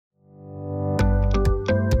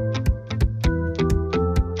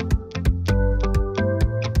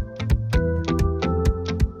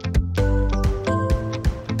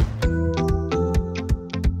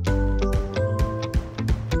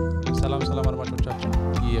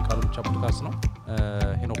የቃሉ ብቻ ፖድካስት ነው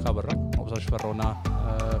ሄኖክ አበራ አብዛሽ ፈራውና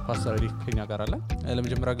ፓስተር ኤሪክ ከኛ ጋር አለ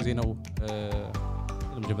ለመጀመሪያ ጊዜ ነው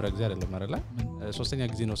ለመጀመሪያ ጊዜ አይደለም አይደለ ሶስተኛ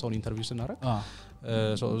ጊዜ ነው ሰውን ኢንተርቪው ስናደርግ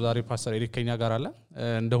ዛሬ ፓስተር ኤሪክ ከኛ ጋር አለ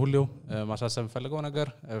እንደ ሁሌው ማሳሰብ ፈልገው ነገር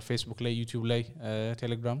ፌስቡክ ላይ ዩቲዩብ ላይ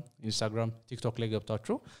ቴሌግራም ኢንስታግራም ቲክቶክ ላይ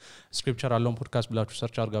ገብታችሁ ስክሪፕቸር አለውን ፖድካስት ብላችሁ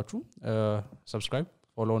ሰርች አድርጋችሁ ሰብስክራይብ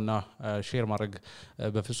ፎሎ እና ሼር ማድረግ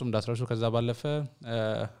በፍጹም እንዳትረሱ ከዛ ባለፈ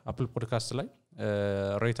አፕል ፖድካስት ላይ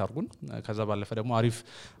ሬት አድርጉን ከዛ ባለፈ ደግሞ አሪፍ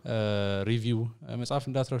ሪቪው መጻፍ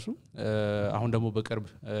እንዳትረሱ አሁን ደግሞ በቅርብ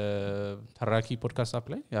ተራኪ ፖድካስት አፕ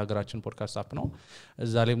ላይ የሀገራችን ፖድካስት አፕ ነው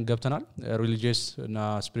እዛ ላይም ገብተናል ሪሊጂየስ እና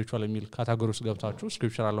ስፒሪቹዋል የሚል ካታጎሪ ውስጥ ገብታችሁ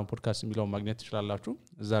ስክሪፕቸር አለውን ፖድካስት የሚለውን ማግኘት ትችላላችሁ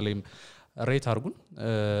እዛ ላይም ሬት አድርጉን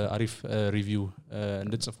አሪፍ ሪቪው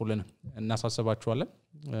እንድጽፉልን እናሳስባችኋለን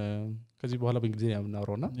ከዚህ በኋላ በእንግሊዝኛ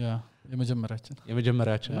የምናወራውና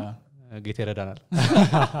የመጀመሪያችን ጌታ ይረዳናል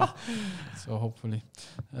so hopefully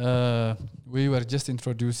we were just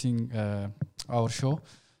introducing our show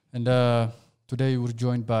and today we're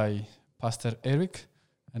joined by Pastor Erick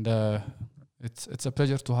and it's a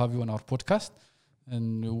pleasure to have you on our podcast and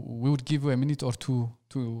we would give you a minute or two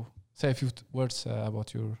to say a few words about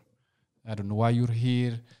your I don't know why you're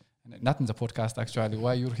here not in the podcast actually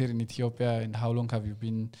why you're here in Ethiopia and how long have you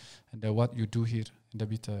been and what you do here and a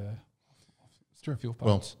bit sure few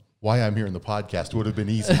well why I'm here in the podcast would have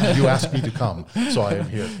been easy you asked me to come so I am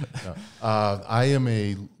here I am a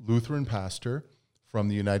Lutheran pastor from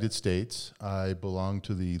the United States I belong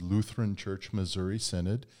to the Lutheran Church Missouri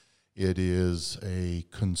Synod it is a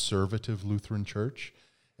conservative Lutheran church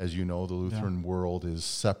as you know the Lutheran world is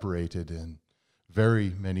separated in very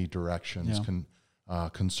many directions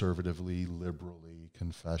conservatively liberally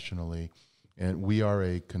confessionally and we are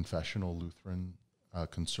a confessional Lutheran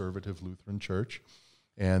conservative Lutheran church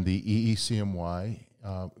and the EECMY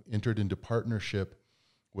entered into partnership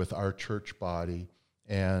with our church body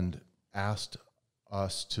and asked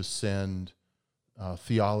us to send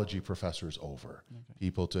theology professors over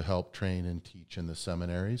people to help train and teach in the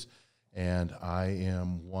seminaries and I am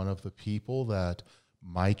one of the people that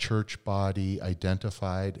my church body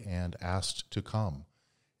identified and asked to come.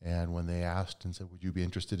 And when they asked and said, would you be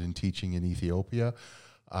interested in teaching in Ethiopia?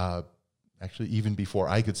 Actually, even before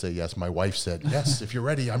I could say yes, my wife said, yes, if you're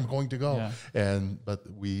ready, I'm going to go. But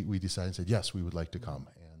we decided and said, yes, we would like to come.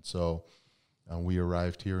 And so we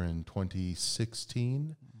arrived here in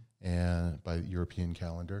 2016 and by European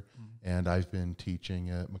calendar. And I've been teaching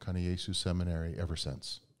at Makana Yesu Seminary ever since.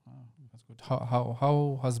 That's good.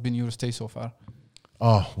 How has been your stay so far?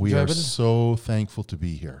 Oh, we are so thankful to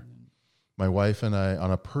be here. My wife and I, on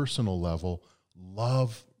a personal level,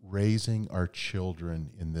 love raising our children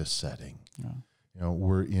in this setting. You know,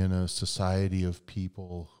 we're in a society of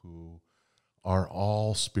people who are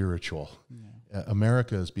all spiritual.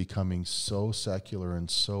 America is becoming so secular and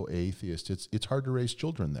so atheist. It's hard to raise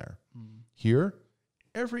children there. Here,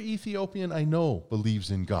 every Ethiopian I know believes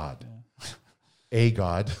in God. A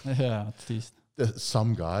God. At least.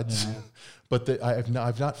 Some gods, but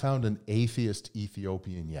I've not found an atheist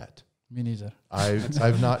Ethiopian yet. Me neither.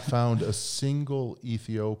 I've not found a single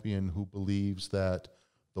Ethiopian who believes that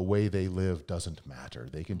the way they live doesn't matter.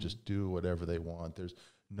 They can just do whatever they want. There's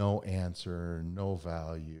no answer, no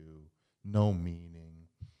value, no meaning.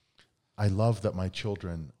 I love that my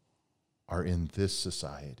children are in this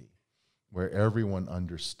society where everyone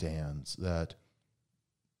understands that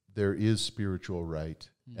there is spiritual right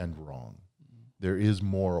and wrong. There is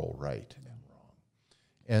moral right and wrong.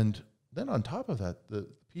 And then on top of that, the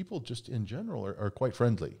people just in general are quite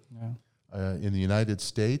friendly. In the United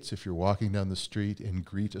States, if you're walking down the street and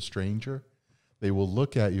greet a stranger, they will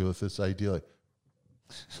look at you with this idea like,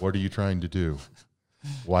 what are you trying to do?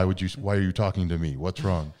 Why are you talking to me? What's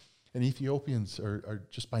wrong? And Ethiopians are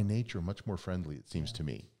just by nature much more friendly, it seems to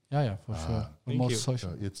me. For sure. More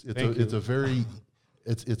social. It's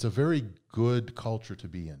a very good culture to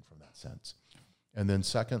be in from that sense. And then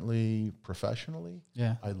secondly, professionally,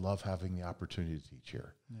 I love having the opportunity to teach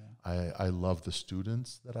here. I love the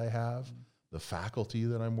students that I have, the faculty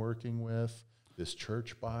that I'm working with, this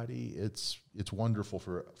church body. It's wonderful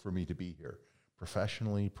for me to be here.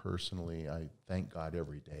 Professionally, personally, I thank God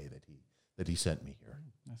every day that he sent me here.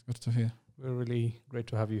 That's good to hear. We're really great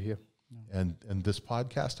to have you here. And this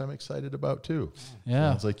podcast I'm excited about too.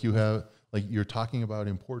 It's like you're talking about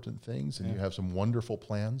important things and you have some wonderful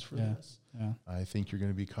plans for this. I think you're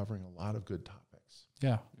going to be covering a lot of good topics.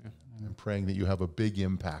 I'm praying that you have a big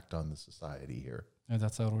impact on the society here.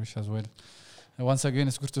 That's our wish as well. Once again,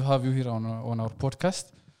 it's good to have you here on our podcast.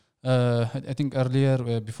 I think earlier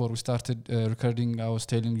before we started recording, I was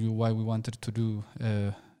telling you why we wanted to do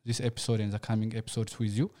this episode and the coming episodes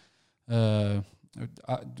with you.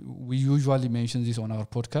 We usually mention this on our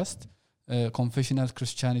podcast. Confessional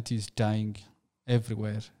Christianity is dying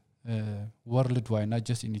everywhere, worldwide, not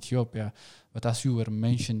just in Ethiopia. But as you were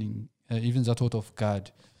mentioning, even the thought of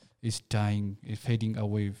God is dying, is fading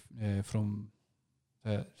away from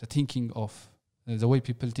the thinking of the way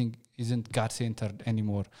people think isn't God-centered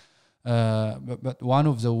anymore. But one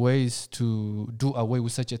of the ways to do away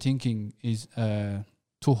with such a thinking is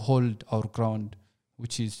to hold our ground,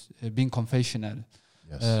 which is being confessional.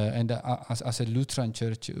 Yes. And as a Lutheran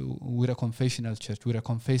church, we're a confessional church. We're a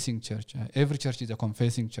confessing church. Every church is a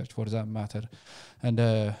confessing church, for that matter.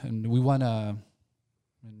 And we want to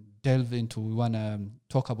we want to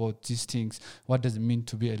talk about these things. What does it mean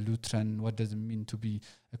to be a Lutheran? What does it mean to be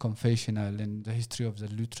a confessional, and the history of the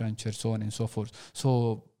Lutheran church, so on and so forth.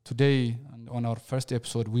 So today, on our first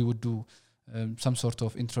episode, we would do some sort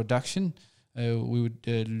of introduction. We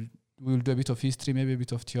will do a bit of history, maybe a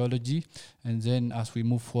bit of theology, and then as we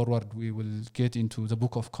move forward, we will get into the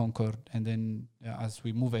Book of Concord, and then as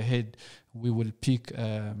we move ahead, we will pick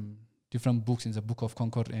different books in the Book of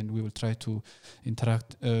Concord, and we will try to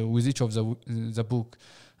interact with each of the book.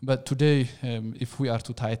 But today, if we are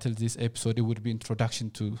to title this episode, it would be Introduction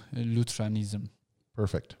to Lutheranism.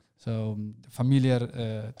 Perfect. So,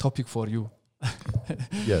 familiar topic for you.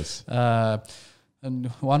 Yes. And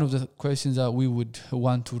one of the questions that we would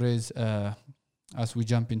want to raise as we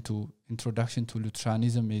jump into Introduction to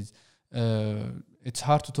Lutheranism is, it's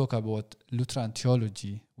hard to talk about Lutheran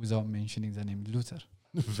theology without mentioning the name Luther.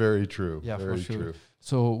 Very true. Yeah, very for sure. True.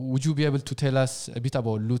 So would you be able to tell us a bit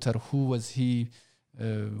about Luther? Who was he?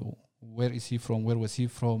 Where is he from? Where was he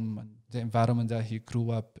from? And the environment that he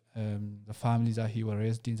grew up, the family that he was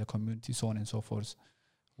raised in, the community, so on and so forth.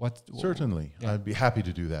 Certainly. Yeah. I'd be happy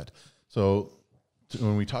to do that. So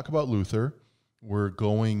when we talk about Luther, we're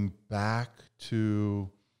going back to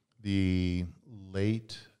the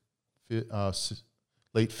late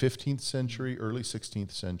 15th century, early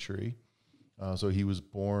 16th century. So he was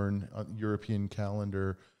born on European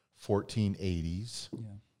calendar 1480s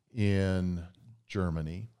in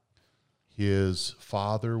Germany. His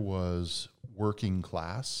father was working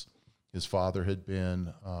class. His father had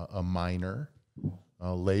been a miner,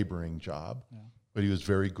 a laboring job, but he was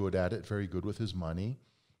very good at it, very good with his money.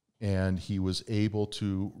 And he was able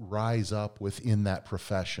to rise up within that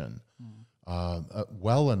profession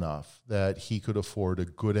well enough that he could afford a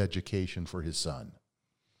good education for his son.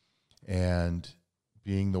 And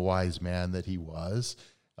being the wise man that he was,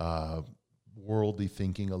 worldly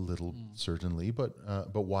thinking a little, certainly, but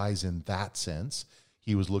wise in that sense,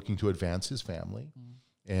 he was looking to advance his family.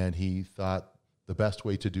 And he thought the best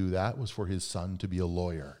way to do that was for his son to be a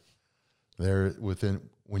lawyer.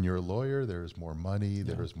 When you're a lawyer, there's more money,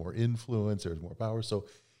 there's more influence, there's more power. So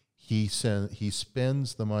he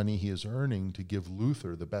spends the money he is earning to give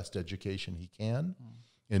Luther the best education he can,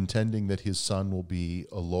 intending that his son will be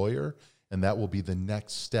a lawyer, and that will be the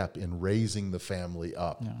next step in raising the family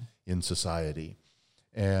up in society.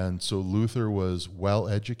 And so Luther was well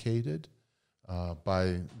educated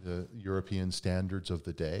by the European standards of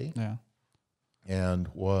the day, and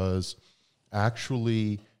was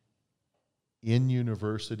actually in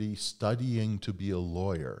university studying to be a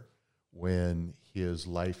lawyer when his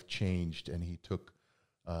life changed and he took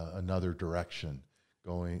another direction,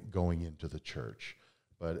 going into the church.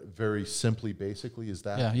 But very simply, basically, is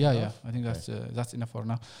that enough? I think that's enough for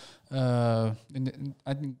now.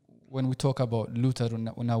 I think when we talk about Luther,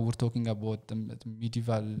 now we're talking about the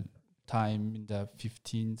medieval time in the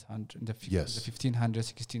 1500s, the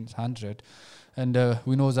 1500s, 1600s, and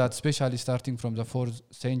we know that especially starting from the 4th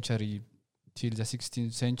century till the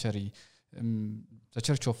 16th century, the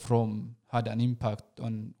Church of Rome had an impact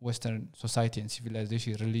on Western society and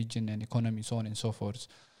civilization, religion and economy, so on and so forth.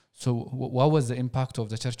 So what was the impact of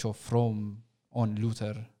the Church of Rome on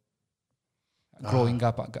Luther growing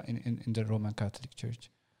up in the Roman Catholic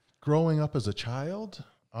Church? Growing up as a child,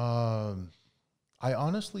 I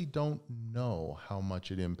honestly don't know how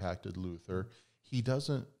much it impacted Luther. He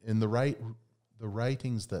doesn't, in the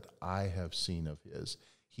writings that I have seen of his,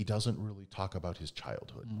 he doesn't really talk about his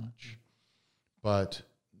childhood much. But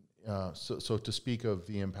so to speak of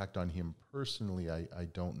the impact on him personally, I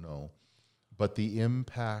don't know. But the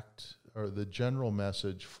impact or the general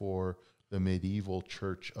message for the medieval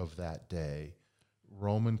church of that day,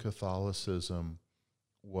 Roman Catholicism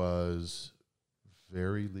was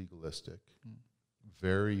very legalistic,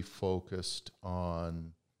 very focused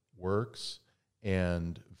on works,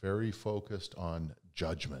 and very focused on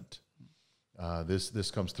judgment.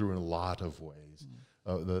 This comes through in a lot of ways.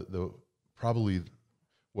 Probably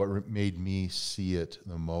what made me see it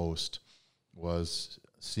the most was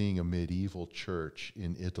seeing a medieval church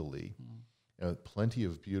in Italy. Plenty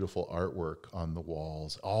of beautiful artwork on the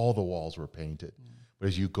walls. All the walls were painted. But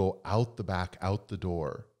as you go out the back, out the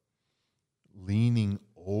door, leaning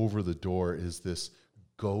over the door is this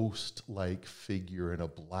ghost-like figure in a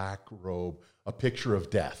black robe, a picture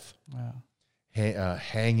of death,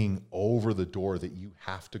 hanging over the door that you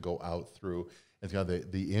have to go out through. And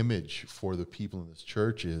the image for the people in this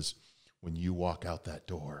church is when you walk out that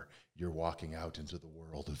door, you're walking out into the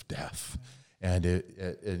world of death. And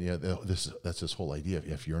that's this whole idea of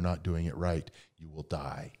if you're not doing it right, you will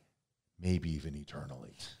die, maybe even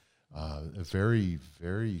eternally. A very,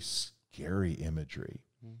 very scary imagery,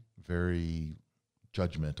 very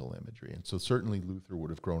judgmental imagery. And so certainly Luther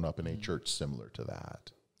would have grown up in a church similar to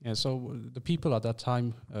that. Yeah, so the people at that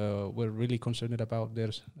time were really concerned about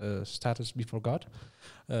their status before God.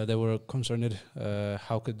 They were concerned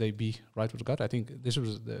how could they be right with God. I think this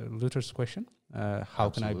was Luther's question. How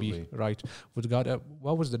can I be right with God?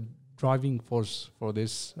 What was the driving force for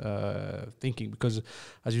this thinking? Because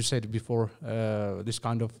as you said before, this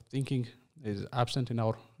kind of thinking is absent in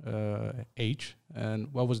our age.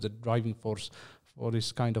 And what was the driving force for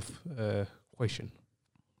this kind of question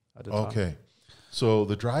at the time? So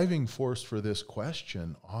the driving force for this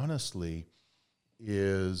question, honestly,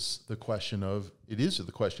 is the question of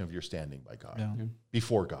your standing by God,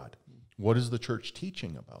 before God. What is the church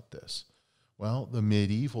teaching about this? Well, the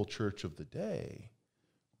medieval church of the day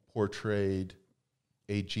portrayed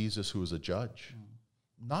a Jesus who was a judge.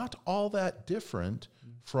 Not all that different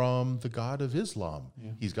from the God of Islam.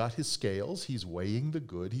 He's got his scales, he's weighing the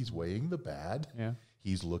good, he's weighing the bad,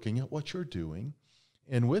 he's looking at what you're doing.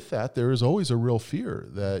 And with that, there is always a real fear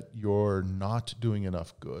that you're not doing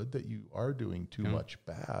enough good, that you are doing too much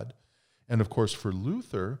bad. And of course, for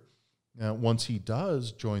Luther, once he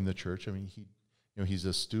does join the church, I mean, he's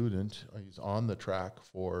a student, he's on the track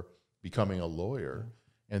for becoming a lawyer,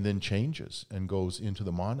 and then changes and goes into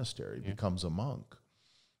the monastery, becomes a monk.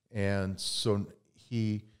 And so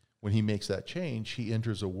when he makes that change, he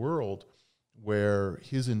enters a world where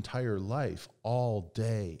his entire life, all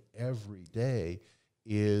day, every day,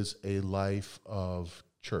 is a life of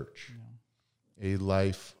church, a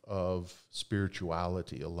life of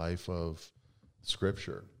spirituality, a life of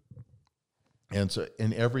scripture. And so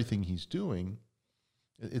in everything he's doing,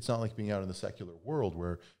 it's not like being out in the secular world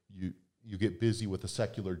where you get busy with a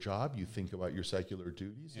secular job, you think about your secular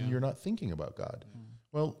duties, and you're not thinking about God.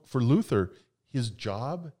 Well, for Luther, his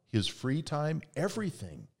job, his free time,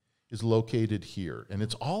 everything is located here, and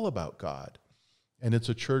it's all about God. And it's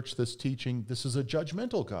a church that's teaching this is a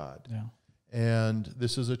judgmental God. And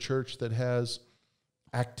this is a church that has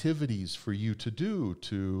activities for you to do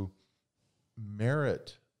to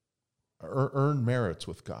merit or earn merits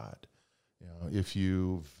with God. If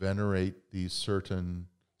you venerate these certain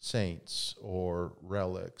saints or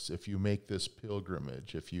relics, if you make this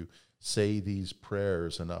pilgrimage, if you say these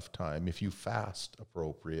prayers enough time, if you fast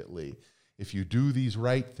appropriately, if you do these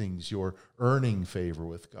right things, you're earning favor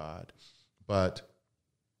with God. But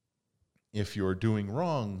if you're doing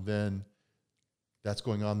wrong, then that's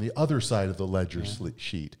going on the other side of the ledger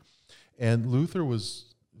sheet. And Luther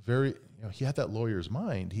was he had that lawyer's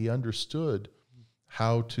mind. He understood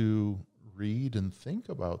how to read and think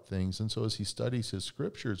about things. And so as he studies his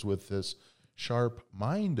scriptures with this sharp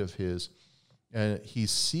mind of his,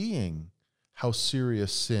 he's seeing how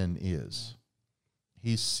serious sin is.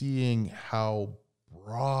 He's seeing how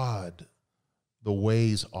broad the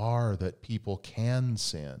ways are that people can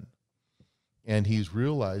sin. And he's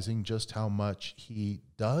realizing just how much he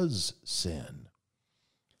does sin.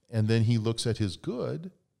 And then he looks at his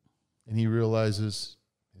good and he realizes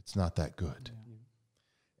it's not that good.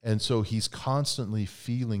 And so he's constantly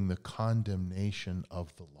feeling the condemnation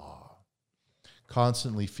of the law,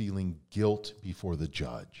 constantly feeling guilt before the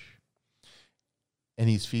judge. And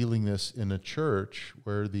he's feeling this in a church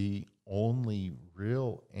where the only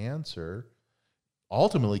real answer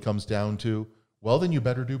ultimately comes down to, well, then you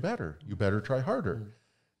better do better. You better try harder.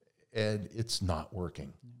 And it's not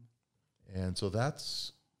working. And so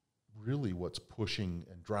that's really what's pushing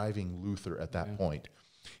and driving Luther at that point.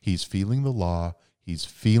 He's feeling the law, he's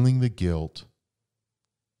feeling the guilt,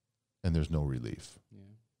 and there's no relief.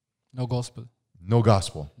 No gospel. No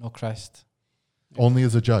gospel. No Christ. Only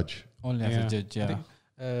as a judge. Only as a judge,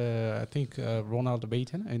 I think Ronald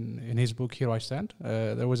Baton, in his book, Here I Stand,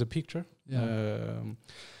 there was a picture.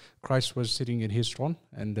 Christ was sitting in his throne,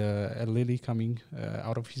 and a lily coming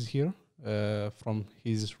out of his ear, from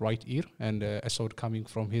his right ear, and a sword coming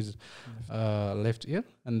from his left ear.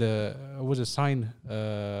 And it was a sign,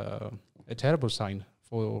 a terrible sign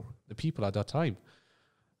for the people at that time.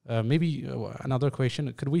 Maybe another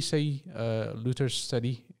question: could we say Luther's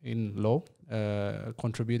study in law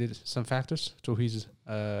contributed some factors to his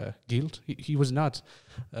guilt? He was not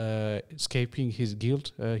escaping his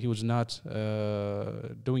guilt. He was not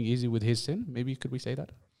doing easy with his sin. Maybe could we say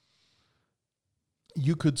that?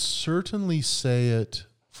 You could certainly say it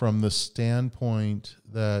from the standpoint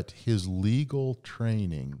that his legal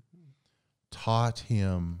training taught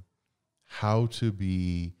him how to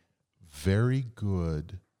be very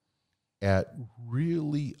good at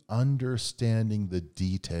really understanding the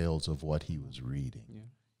details of what he was reading. Yeah.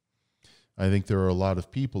 I think there are a lot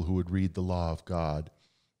of people who would read the law of God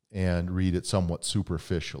and read it somewhat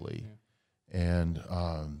superficially. Yeah. And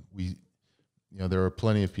there are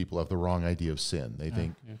plenty of people who have the wrong idea of sin. They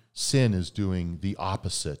think sin is doing the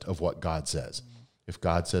opposite of what God says. If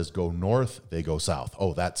God says go north, they go south.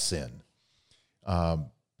 Oh, that's sin.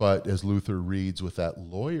 But as Luther reads with that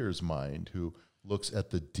lawyer's mind who looks at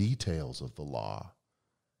the details of the law,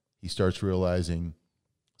 he starts realizing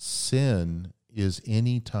sin is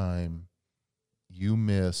any time you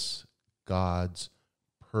miss God's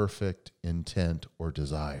perfect intent or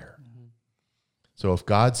desire. Mm-hmm. So if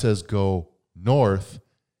God says go north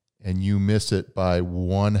and you miss it by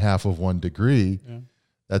 1/2 of 1 degree,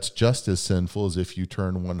 that's just as sinful as if you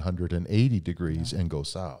turn 180 degrees and go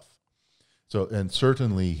south. So, and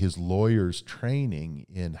certainly his lawyer's training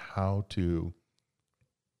in how to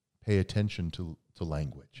pay attention to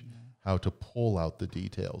language, how to pull out the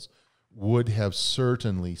details, would have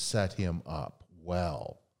certainly set him up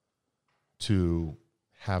well to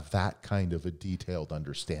have that kind of a detailed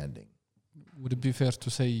understanding. Would it be fair to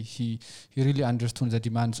say he really understood the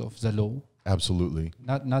demands of the law? Absolutely.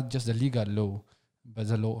 Not just the legal law, but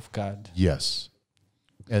the law of God. Yes.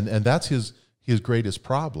 And that's his greatest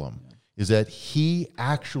problem, is that he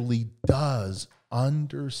actually does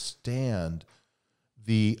understand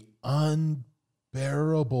the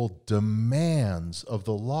unbearable demands of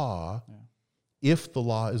the law if the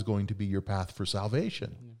law is going to be your path for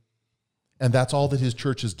salvation. Yeah. And that's all that his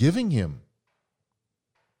church is giving him.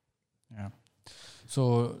 Yeah.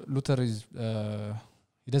 So Luther is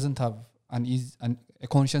he doesn't have a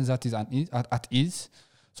conscience that is at ease.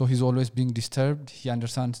 So he's always being disturbed. He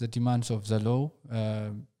understands the demands of the law,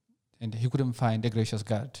 and he couldn't find a gracious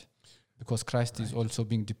God because Christ is also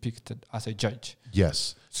being depicted as a judge.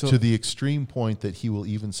 Yes, so, to the extreme point that he will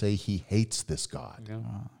even say he hates this God.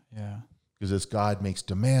 Because this God makes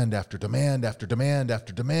demand after demand after demand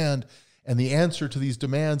after demand, and the answer to these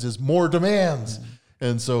demands is more demands. Yeah.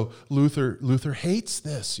 And so Luther hates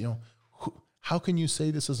this. How can you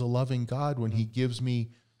say this is a loving God when he gives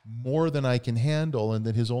me more than I can handle, and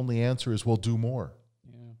then his only answer is, well, do more.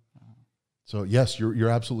 Yeah. So yes, you're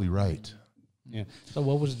absolutely right. Yeah. So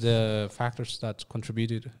what was the factors that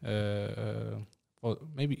contributed for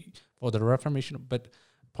the Reformation, but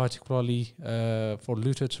particularly for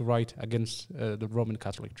Luther to write against the Roman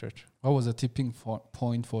Catholic Church? What was the tipping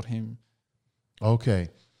point for him? Okay.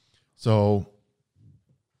 So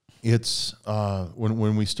it's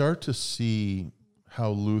when we start to see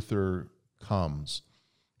how Luther comes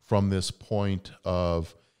from this point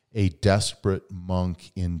of a desperate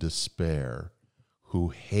monk in despair who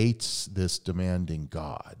hates this demanding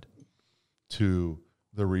God to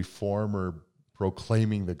the reformer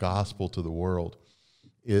proclaiming the gospel to the world,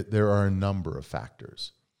 there are a number of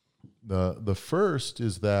factors. The first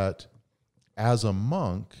is that as a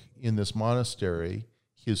monk in this monastery,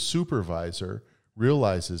 his supervisor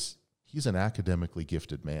realizes he's an academically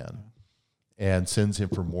gifted man and sends him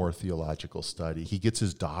for more theological study. He gets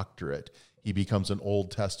his doctorate. He becomes an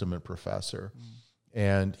Old Testament professor,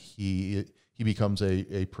 and he becomes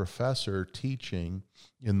a professor teaching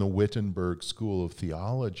in the Wittenberg School of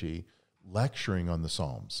Theology, lecturing on the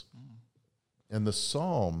Psalms. And the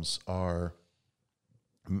Psalms are,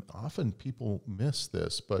 often people miss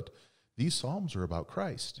this, but these Psalms are about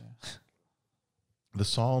Christ. The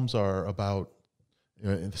Psalms are about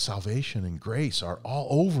salvation and grace are all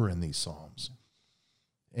over in these Psalms.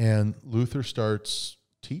 And Luther starts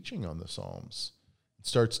teaching on the Psalms,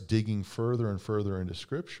 starts digging further and further into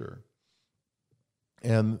Scripture.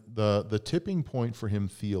 And the tipping point for him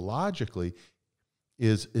theologically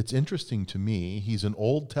is, it's interesting to me, he's an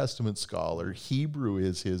Old Testament scholar, Hebrew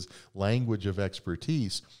is his language of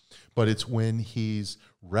expertise, but it's when he's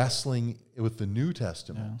wrestling with the New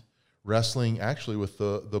Testament, wrestling actually with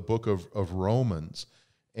the book of Romans,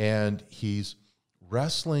 and he's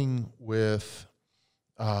wrestling with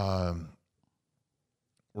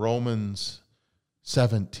Romans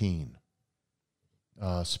 17,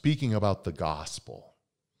 speaking about the gospel.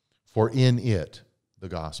 For in it, the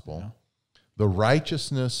gospel, The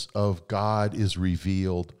righteousness of God is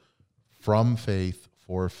revealed from faith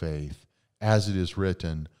for faith, as it is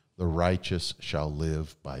written, the righteous shall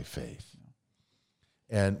live by faith.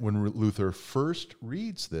 And when Luther first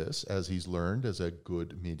reads this, as he's learned as a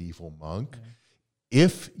good medieval monk,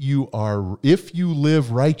 if you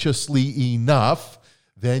live righteously enough,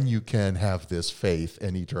 then you can have this faith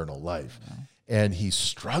and eternal life. And he's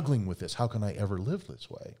struggling with this. How can I ever live this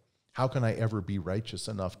way? How can I ever be righteous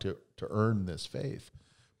enough to earn this faith?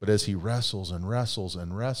 But as he wrestles and wrestles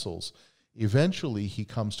and wrestles, eventually he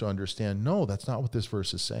comes to understand, no, that's not what this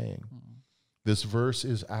verse is saying. This verse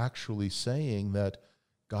is actually saying that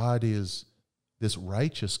this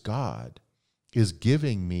righteous God is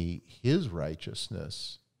giving me his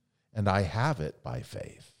righteousness, and I have it by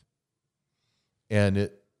faith. And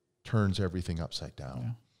it turns everything upside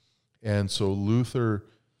down. Yeah. And so Luther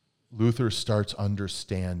starts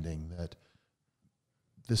understanding that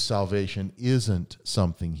this salvation isn't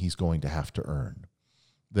something he's going to have to earn,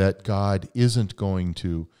 that God isn't going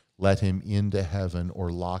to let him into heaven or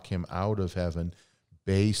lock him out of heaven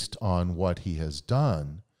based on what he has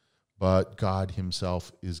done, but God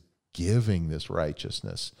himself is giving this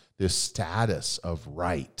righteousness, this status of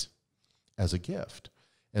right as a gift.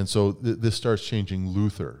 And so this starts changing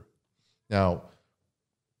Luther. Now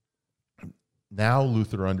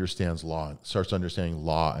Luther understands law, starts understanding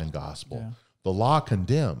law and gospel. Yeah. The law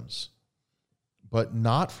condemns, but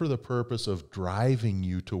not for the purpose of driving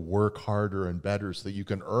you to work harder and better so that you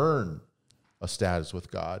can earn a status with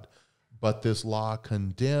God. But this law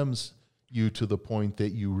condemns you to the point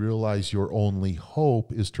that you realize your only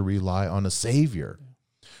hope is to rely on a Savior.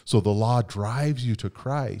 So the law drives you to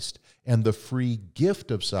Christ and the free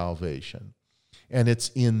gift of salvation. And it's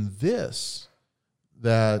in this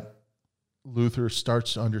that Luther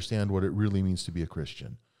starts to understand what it really means to be a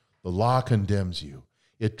Christian. The law condemns you.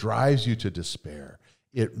 It drives you to despair.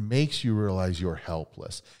 It makes you realize you're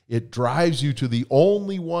helpless. It drives you to the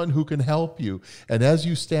only one who can help you. And as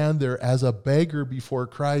you stand there as a beggar before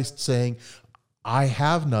Christ saying, I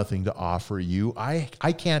have nothing to offer you. I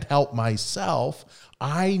can't help myself.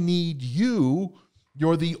 I need you.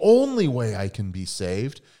 You're the only way I can be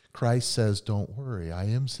saved. Christ says, don't worry, I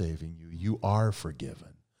am saving you. You are forgiven.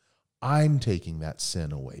 I'm taking that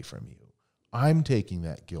sin away from you. I'm taking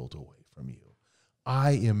that guilt away from you.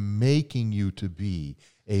 I am making you to be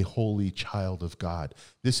a holy child of God.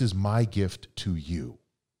 This is my gift to you.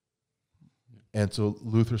 And so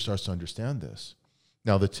Luther starts to understand this.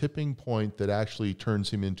 Now, the tipping point that actually turns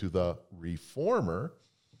him into the reformer,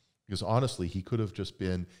 because honestly, he could have just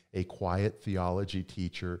been a quiet theology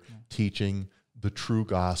teacher teaching the true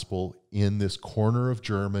gospel in this corner of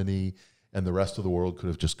Germany, and the rest of the world could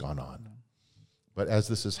have just gone on. But as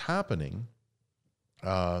this is happening,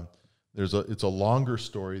 it's a longer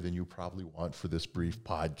story than you probably want for this brief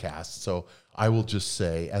podcast. So I will just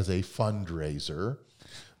say, as a fundraiser,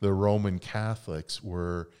 the Roman Catholics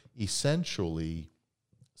were essentially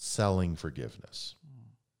selling forgiveness.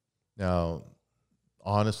 Now,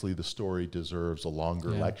 honestly, the story deserves a longer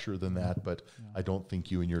lecture than that, but I don't think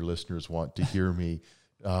you and your listeners want to hear me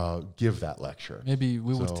give that lecture. Maybe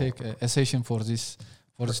we will take a session for this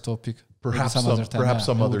topic. Perhaps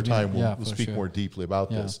some other time we'll speak more deeply about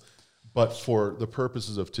this. But for the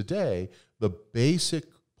purposes of today, the basic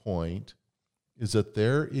point is that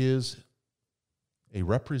there is a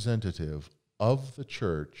representative of the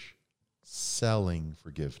church selling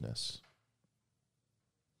forgiveness.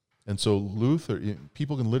 And so Luther,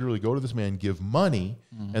 people can literally go to this man, give money,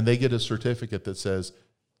 and they get a certificate that says,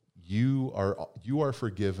 you are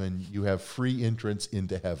forgiven, you have free entrance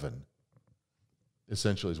into heaven,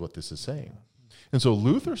 essentially is what this is saying. And so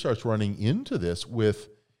Luther starts running into this with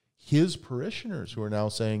his parishioners who are now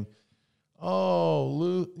saying,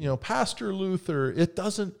 Pastor Luther,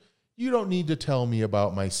 you don't need to tell me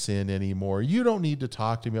about my sin anymore. You don't need to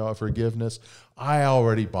talk to me about forgiveness. I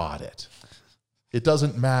already bought it. It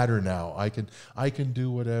doesn't matter now. I can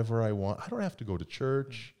do whatever I want. I don't have to go to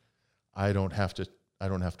church. I don't have to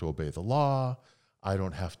obey the law.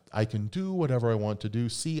 I can do whatever I want to do.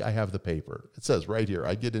 See, I have the paper. It says right here,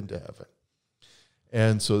 I get into heaven.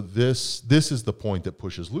 And so this is the point that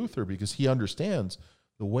pushes Luther, because he understands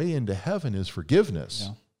the way into heaven is forgiveness.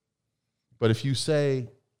 Yeah. But if you say,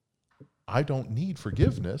 I don't need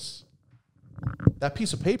forgiveness, that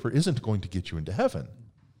piece of paper isn't going to get you into heaven.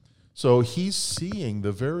 So he's seeing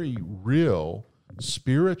the very real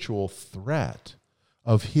spiritual threat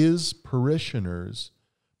of his parishioners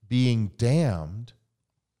being damned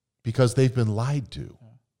because they've been lied to.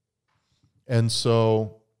 And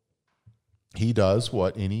so he does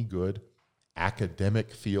what any good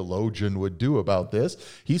academic theologian would do about this.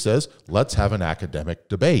 He says, let's have an academic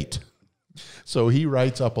debate. So he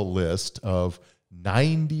writes up a list of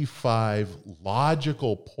 95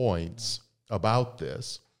 logical points about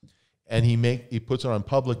this, and he puts it on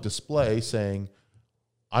public display saying,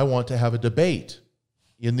 I want to have a debate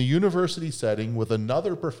in the university setting with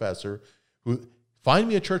another professor find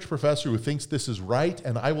me a church professor who thinks this is right,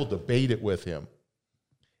 and I will debate it with him.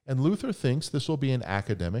 And Luther thinks this will be an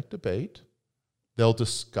academic debate. They'll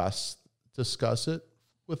discuss it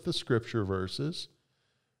with the scripture verses,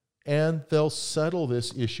 and they'll settle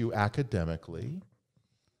this issue academically,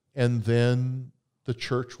 and then the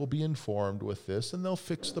church will be informed with this, and they'll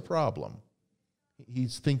fix the problem.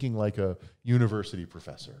 He's thinking like a university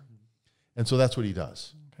professor. And so that's what he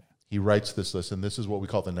does. Okay. He writes this list, and this is what we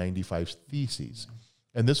call the 95 Theses.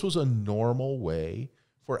 And this was a normal way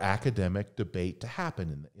for academic debate to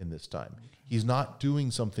happen in this time. Okay. He's not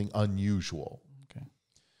doing something unusual. Okay.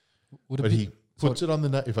 But he puts it on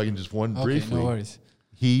the, if I can just briefly. No worries.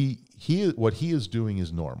 What he is doing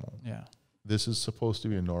is normal. Yeah. This is supposed to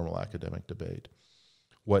be a normal academic debate.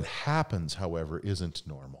 What happens, however, isn't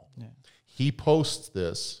normal. Yeah. He posts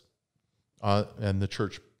this, and the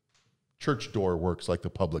church door works like the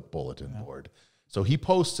public bulletin board. So he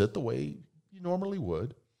posts it the way you normally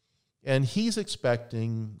would, and he's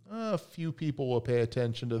expecting a few people will pay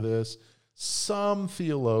attention to this. Some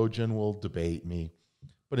theologian will debate me.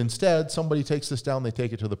 But instead, somebody takes this down, they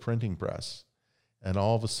take it to the printing press. And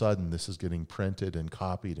all of a sudden, this is getting printed and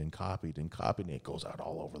copied and copied and copied, and it goes out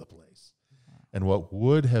all over the place. And what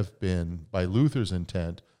would have been, by Luther's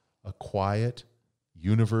intent, a quiet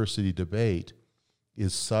university debate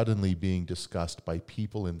is suddenly being discussed by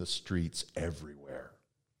people in the streets everywhere.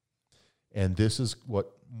 And this is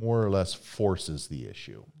what more or less forces the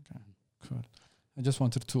issue. Okay, cool. I just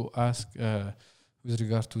wanted to ask, with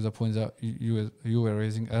regard to the point that you were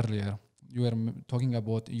raising earlier, you were talking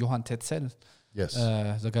about Johann Tetzel. Yes.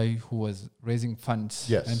 The guy who was raising funds.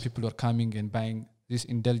 Yes. And people were coming and buying these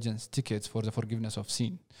indulgence tickets for the forgiveness of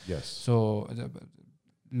sin. Yes. So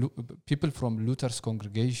people from Luther's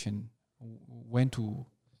congregation went to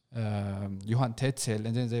Johann Tetzel,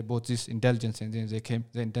 and then they bought this indulgence, and then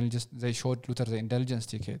they showed Luther the indulgence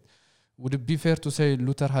ticket. Would it be fair to say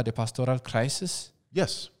Luther had a pastoral crisis?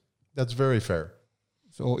 Yes, that's very fair.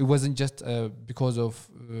 So it wasn't just because of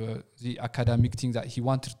the academic thing that he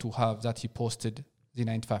wanted to have that he posted the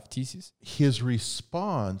 95 Theses. His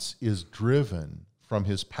response is driven from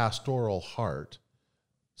his pastoral heart,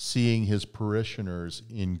 seeing his parishioners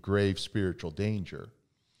in grave spiritual danger.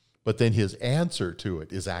 But then his answer to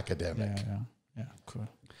it is academic. Yeah, cool.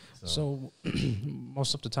 So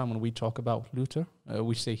most of the time when we talk about Luther,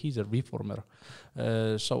 we say he's a reformer.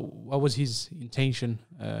 So what was his intention,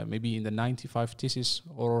 maybe in the 95 Theses,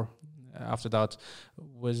 or after that,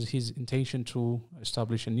 was his intention to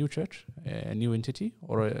establish a new church, a new entity,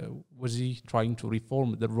 or was he trying to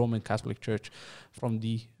reform the Roman Catholic Church from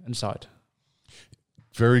the inside?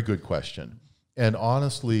 Very good question. And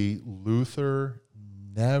honestly, Luther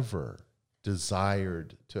never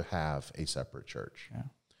desired to have a separate church. Yeah.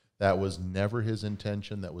 That was never his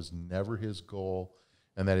intention. That was never his goal.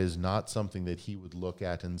 And that is not something that he would look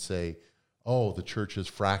at and say, oh, the church is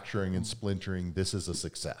fracturing and splintering. This is a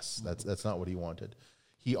success. That's not what he wanted.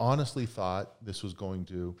 He honestly thought this was going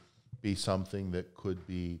to be something that could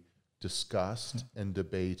be discussed and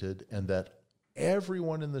debated, and that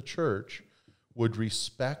everyone in the church would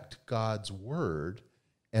respect God's word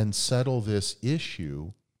and settle this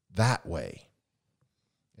issue that way.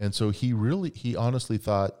 And so he honestly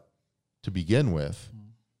thought, to begin with,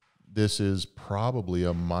 this is probably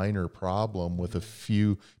a minor problem with a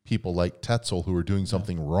few people like Tetzel who are doing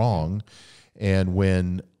something wrong. And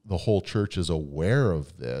when the whole church is aware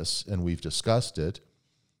of this, and we've discussed it,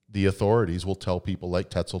 the authorities will tell people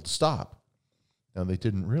like Tetzel to stop. Now, they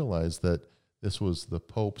didn't realize that this was the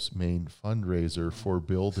Pope's main fundraiser for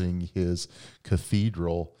building his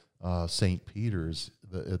cathedral, St. Peter's,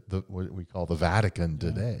 what we call the Vatican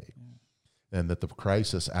today. And that the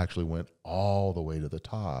crisis actually went all the way to the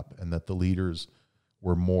top, and that the leaders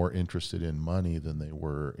were more interested in money than they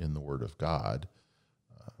were in the Word of God.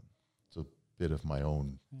 It's a bit of my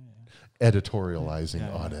own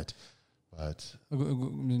editorializing on it. But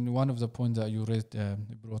one of the points that you raised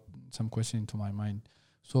brought some question into my mind.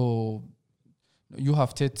 So you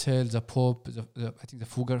have Tetzel, the Pope, I think the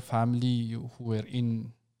Fugger family who were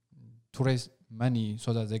in to raise money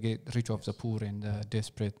so that they get rid of the poor and the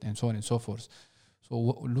desperate and so on and so forth. So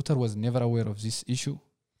Luther was never aware of this issue?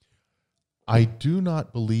 I do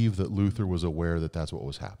not believe that Luther was aware that that's what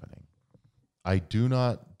was happening. I do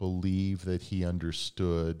not believe that he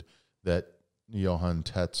understood that Johann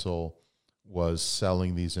Tetzel was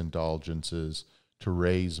selling these indulgences to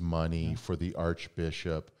raise money for the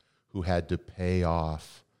archbishop who had to pay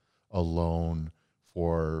off a loan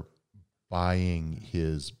for buying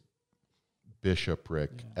his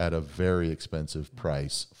bishopric at a very expensive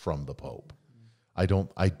price from the Pope. I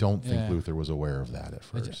don't think Luther was aware of that at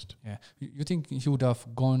first. Yeah. You think he would have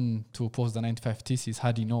gone to oppose the 95 Theses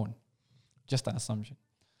had he known? Just an assumption.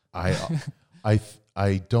 I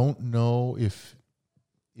don't know if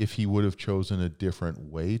he would have chosen a different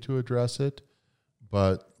way to address it,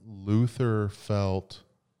 but Luther felt,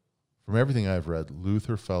 from everything I've read,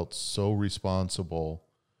 Luther felt so responsible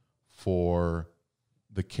for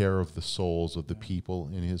the care of the souls of the people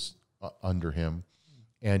in his under him,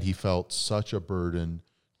 and he felt such a burden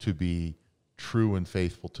to be true and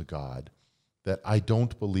faithful to God that I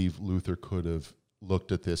don't believe Luther could have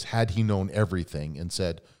looked at this had he known everything and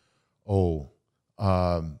said,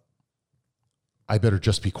 I better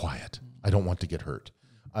just be quiet. I don't want to get hurt.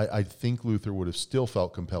 I think Luther would have still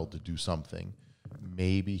felt compelled to do something.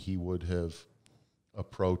 Maybe he would have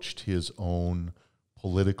approached his own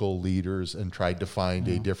political leaders and tried to find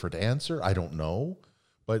a different answer. I don't know.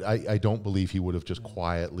 But I don't believe he would have just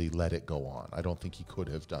quietly let it go on. I don't think he could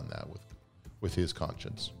have done that with his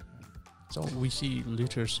conscience. So we see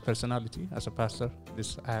Luther's personality as a pastor,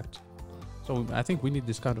 this act. So I think we need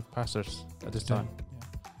this kind of pastors at this time.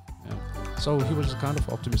 Yeah. So he was kind of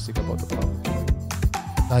optimistic about the problem.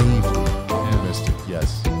 Naively optimistic,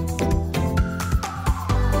 yes.